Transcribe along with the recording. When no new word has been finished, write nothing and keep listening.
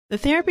The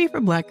Therapy for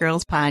Black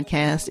Girls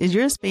podcast is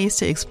your space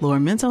to explore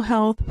mental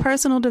health,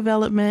 personal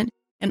development,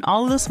 and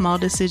all of the small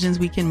decisions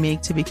we can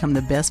make to become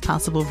the best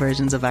possible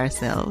versions of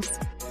ourselves.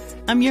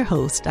 I'm your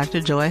host,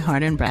 Dr. Joy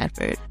Harden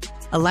Bradford,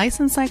 a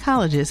licensed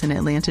psychologist in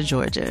Atlanta,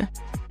 Georgia,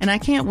 and I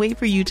can't wait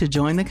for you to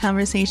join the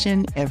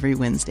conversation every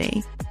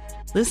Wednesday.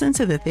 Listen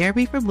to the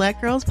Therapy for Black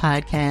Girls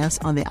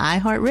podcast on the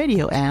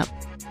iHeartRadio app,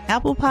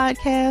 Apple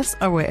Podcasts,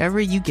 or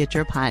wherever you get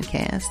your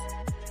podcasts.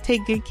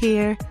 Take good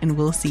care, and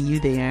we'll see you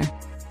there.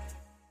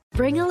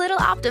 Bring a little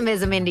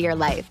optimism into your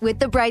life with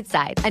The Bright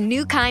Side, a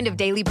new kind of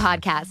daily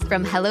podcast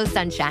from Hello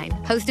Sunshine,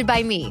 hosted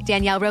by me,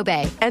 Danielle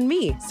Robay. And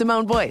me,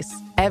 Simone Boyce.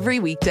 Every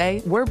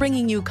weekday, we're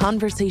bringing you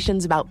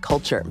conversations about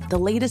culture, the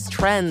latest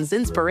trends,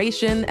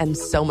 inspiration, and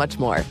so much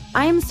more.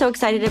 I am so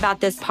excited about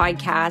this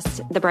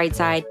podcast, The Bright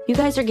Side. You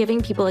guys are giving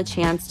people a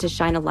chance to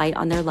shine a light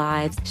on their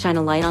lives, shine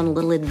a light on a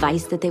little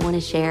advice that they want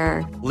to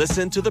share.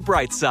 Listen to The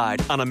Bright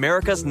Side on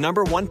America's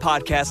 #1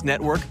 podcast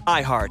network,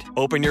 iHeart.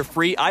 Open your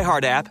free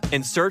iHeart app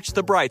and search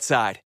The Bright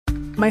Side.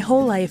 My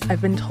whole life,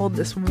 I've been told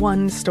this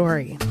one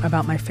story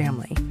about my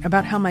family,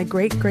 about how my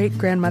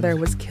great-great-grandmother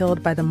was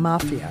killed by the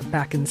mafia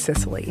back in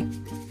Sicily.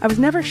 I was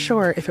never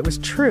sure if it was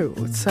true,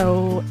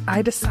 so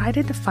I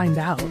decided to find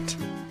out.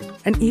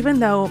 And even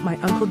though my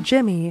Uncle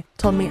Jimmy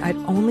told me I'd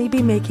only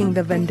be making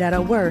the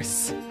vendetta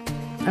worse,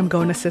 I'm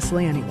going to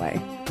Sicily anyway.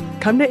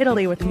 Come to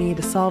Italy with me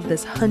to solve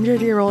this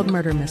 100-year-old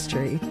murder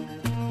mystery.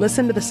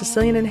 Listen to The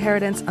Sicilian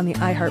Inheritance on the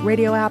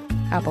iHeartRadio app,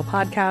 Apple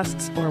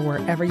Podcasts, or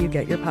wherever you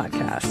get your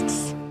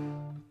podcasts.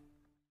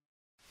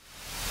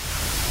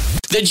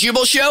 The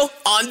Jubal Show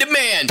on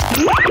demand.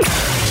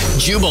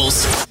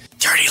 Jubal's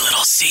dirty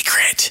little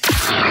secret.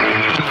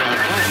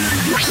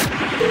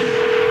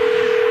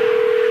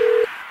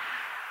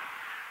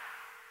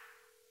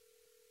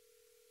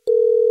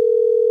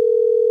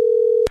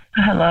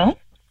 Hello?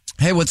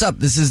 Hey, what's up?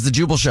 This is the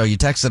Jubal Show. You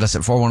texted us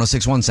at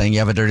 41061 saying you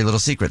have a dirty little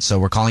secret, so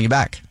we're calling you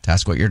back to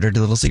ask what your dirty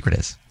little secret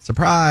is.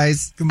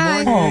 Surprise. Good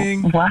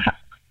morning. Oh,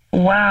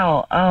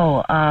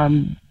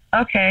 wow.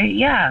 Okay,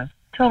 yeah.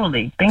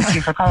 Totally. Thank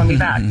you for calling me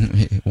back.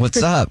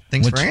 What's up?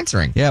 Thanks for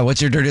answering. Yeah,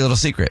 what's your dirty little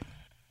secret?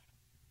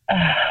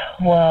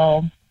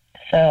 Well,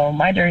 so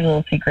my dirty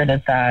little secret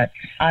is that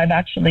I've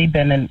actually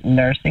been in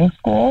nursing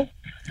school.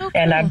 Oh, cool.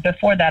 And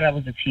before that, I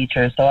was a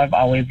teacher, so I've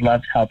always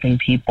loved helping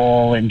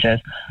people and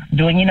just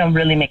doing,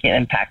 really making an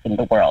impact in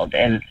the world.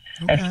 And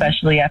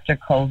especially after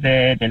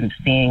COVID and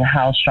seeing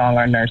how strong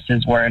our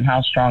nurses were and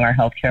how strong our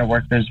healthcare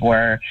workers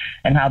were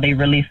and how they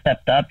really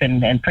stepped up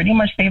and pretty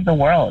much saved the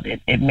world. It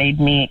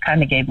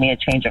kind of gave me a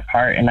change of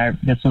heart. And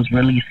this was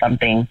really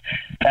something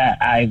that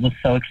I was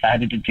so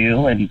excited to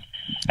do. And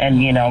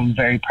I'm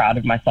very proud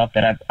of myself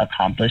that I've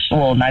accomplished.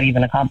 Well, not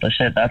even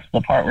accomplished it. That's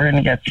the part we're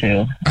going to get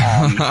to.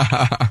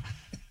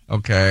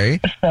 Okay.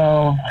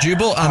 So,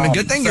 Jubal,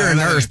 good thing you're a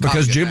nurse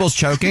because Jubal's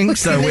choking,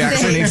 so we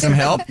actually need some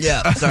help.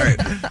 Yeah, sorry.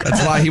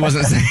 That's why he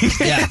wasn't saying.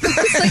 Yeah.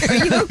 Are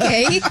you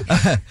okay?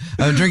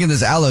 I'm drinking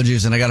this aloe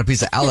juice and I got a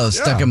piece of aloe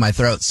stuck in my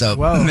throat, so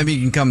maybe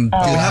you can come.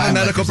 You have a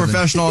medical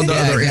professional on the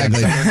other end.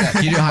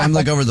 Can you do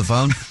Heimlich over the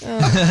phone?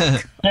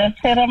 Just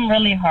hit him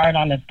really hard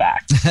on his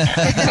back.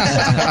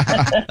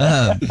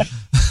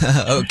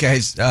 Okay,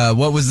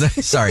 what was that?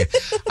 Sorry,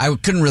 I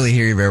couldn't really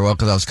hear you very well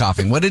because I was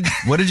coughing. What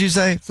did you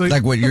say?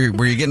 Were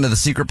you getting to the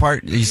secret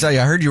part? I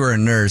heard you were a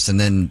nurse, and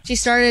then she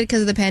started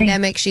because of the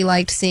pandemic. She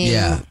liked seeing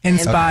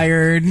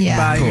inspired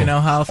by cool.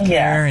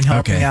 healthcare and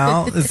helping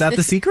out. Is that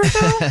the secret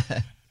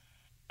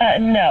though?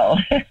 No.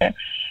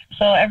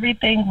 So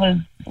everything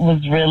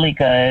was really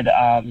good.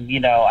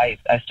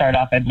 I started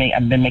off. I've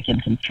been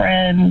making some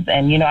friends,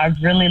 and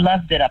I've really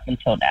loved it up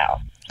until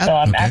now. So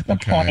I'm at the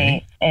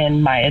point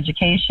in my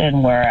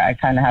education where I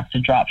kind of have to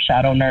drop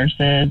shadow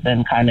nurses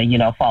and kind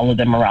of, follow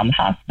them around the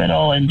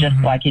hospital and just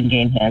so I can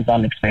gain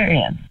hands-on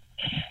experience.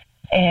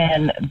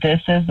 And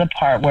this is the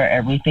part where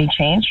everything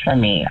changed for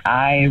me.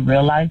 I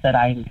realized that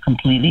I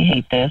completely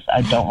hate this.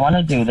 I don't want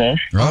to do this.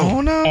 Oh,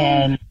 no.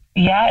 And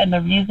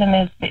the reason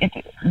is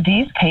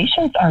these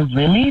patients are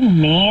really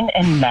mean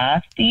and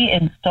nasty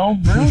and so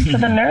rude to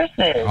the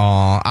nurses.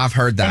 Oh, I've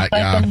heard that, it's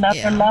like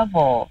another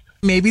level.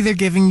 Maybe they're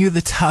giving you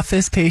the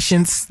toughest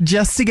patients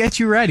just to get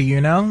you ready,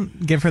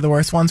 Give her the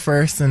worst ones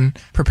first and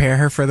prepare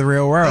her for the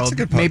real world. That's a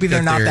good Maybe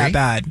they're not that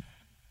bad.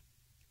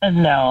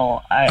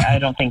 No, I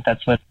don't think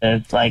that's what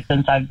it is. Like,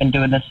 since I've been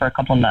doing this for a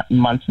couple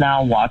months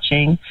now,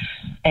 watching,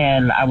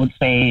 and I would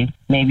say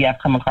maybe I've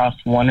come across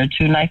one or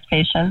two nice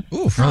patients.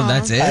 Oof,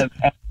 that's it?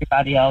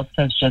 Everybody else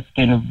has just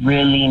been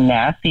really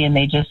nasty, and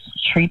they just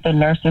treat the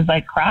nurses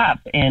like crap.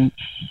 And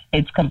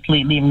it's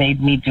completely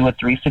made me do a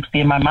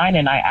 360 in my mind,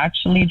 and I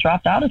actually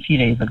dropped out a few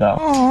days ago.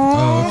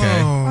 Oh,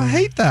 okay. I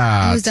hate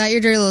that. Was that your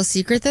dirty little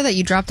secret, though, that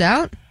you dropped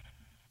out?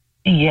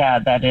 Yeah,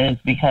 that is,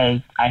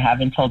 because I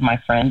haven't told my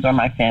friends or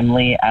my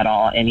family at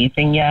all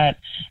anything yet.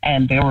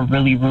 And they were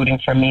really rooting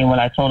for me when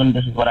I told them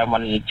this is what I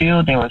wanted to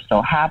do. They were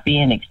so happy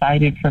and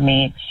excited for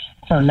me.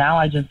 So now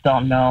I just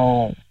don't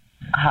know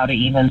how to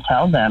even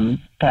tell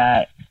them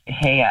that,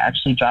 hey, I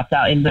actually dropped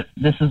out. And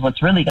this is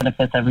what's really going to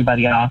piss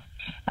everybody off.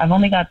 I've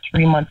only got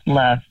 3 months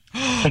left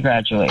to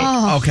graduate.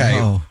 Oh. Okay.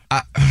 Oh.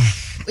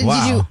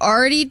 Wow. Did you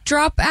already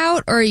drop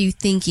out, or are you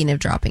thinking of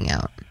dropping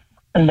out?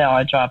 No,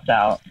 I dropped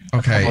out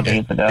a couple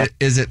days ago.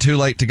 Is it too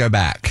late to go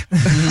back?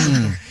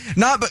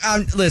 Not, but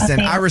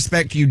listen, I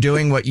respect you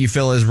doing what you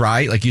feel is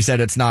right. Like you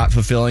said, it's not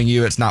fulfilling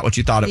you. It's not what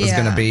you thought it was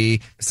going to be.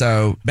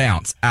 So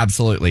bounce.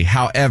 Absolutely.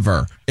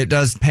 However, it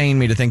does pain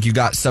me to think you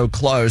got so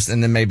close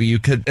and then maybe you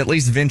could at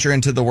least venture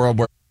into the world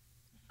where.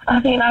 I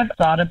mean, I've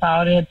thought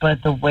about it,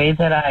 but the way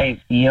that I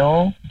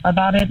feel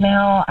about it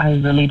now, I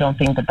really don't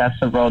think that that's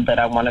the road that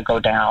I want to go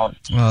down.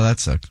 Well, that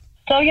sucks.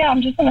 So, yeah,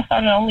 I'm just going to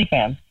start an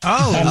OnlyFans.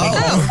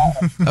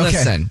 Okay.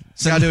 Listen,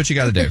 so you got to do what you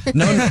got to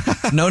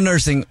do. No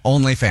nursing,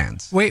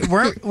 OnlyFans. Wait,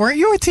 weren't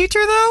you a teacher,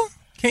 though?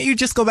 Can't you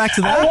just go back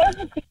to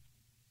that?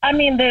 I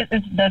mean, it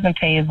doesn't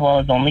pay as well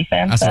as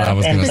OnlyFans. That's what I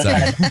was going to say.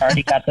 I've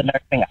already got the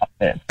nursing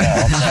outfit. So.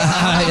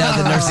 Yeah,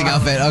 the nursing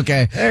outfit.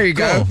 Okay. There you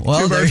go. Cool.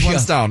 Well, Two birds, one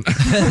stone.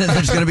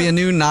 There's going to be a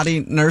new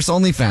naughty nurse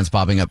OnlyFans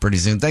popping up pretty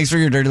soon. Thanks for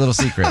your dirty little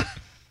secret.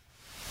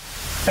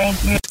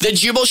 Thank you. The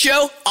Jubal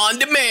Show on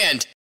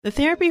demand. The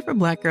Therapy for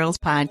Black Girls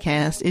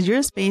podcast is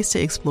your space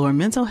to explore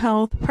mental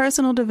health,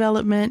 personal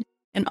development,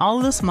 and all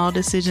of the small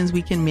decisions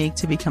we can make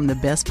to become the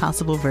best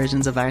possible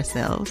versions of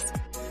ourselves.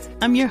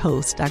 I'm your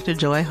host, Dr.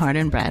 Joy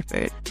Harden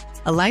Bradford,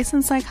 a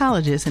licensed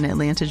psychologist in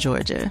Atlanta,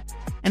 Georgia,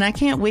 and I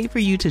can't wait for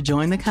you to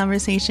join the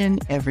conversation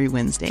every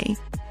Wednesday.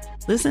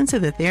 Listen to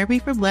the Therapy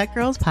for Black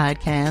Girls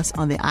podcast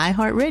on the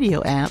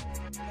iHeartRadio app,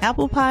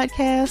 Apple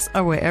Podcasts,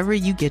 or wherever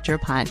you get your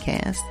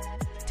podcasts.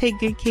 Take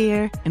good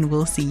care, and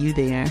we'll see you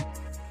there.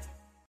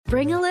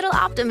 Bring a little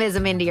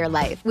optimism into your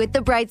life with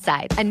The Bright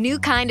Side, a new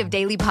kind of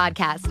daily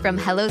podcast from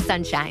Hello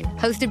Sunshine,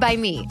 hosted by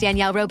me,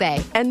 Danielle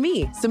Robay. And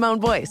me, Simone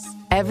Boyce.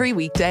 Every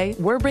weekday,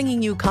 we're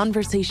bringing you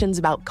conversations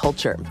about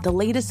culture, the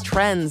latest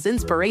trends,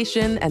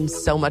 inspiration, and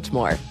so much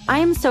more. I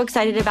am so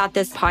excited about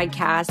this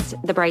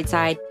podcast, The Bright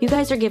Side. You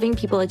guys are giving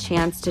people a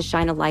chance to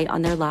shine a light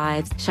on their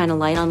lives, shine a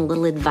light on a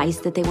little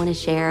advice that they want to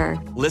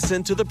share.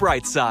 Listen to The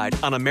Bright Side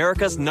on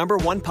America's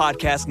 #1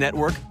 podcast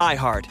network,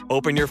 iHeart.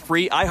 Open your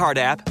free iHeart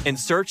app and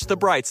search The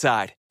Bright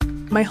Side.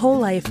 My whole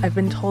life, I've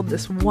been told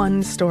this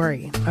one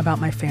story about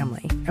my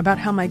family, about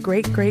how my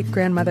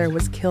great-great-grandmother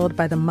was killed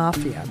by the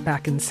mafia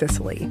back in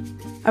Sicily.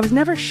 I was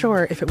never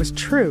sure if it was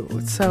true,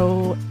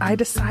 so I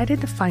decided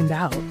to find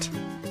out.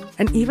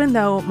 And even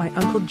though my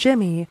Uncle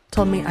Jimmy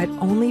told me I'd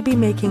only be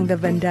making the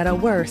vendetta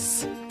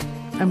worse,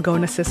 I'm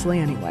going to Sicily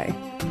anyway.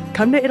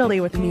 Come to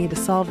Italy with me to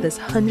solve this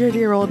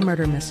 100-year-old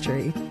murder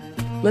mystery.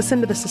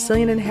 Listen to The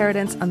Sicilian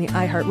Inheritance on the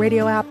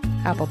iHeartRadio app,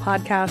 Apple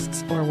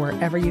Podcasts, or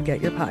wherever you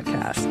get your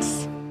podcasts.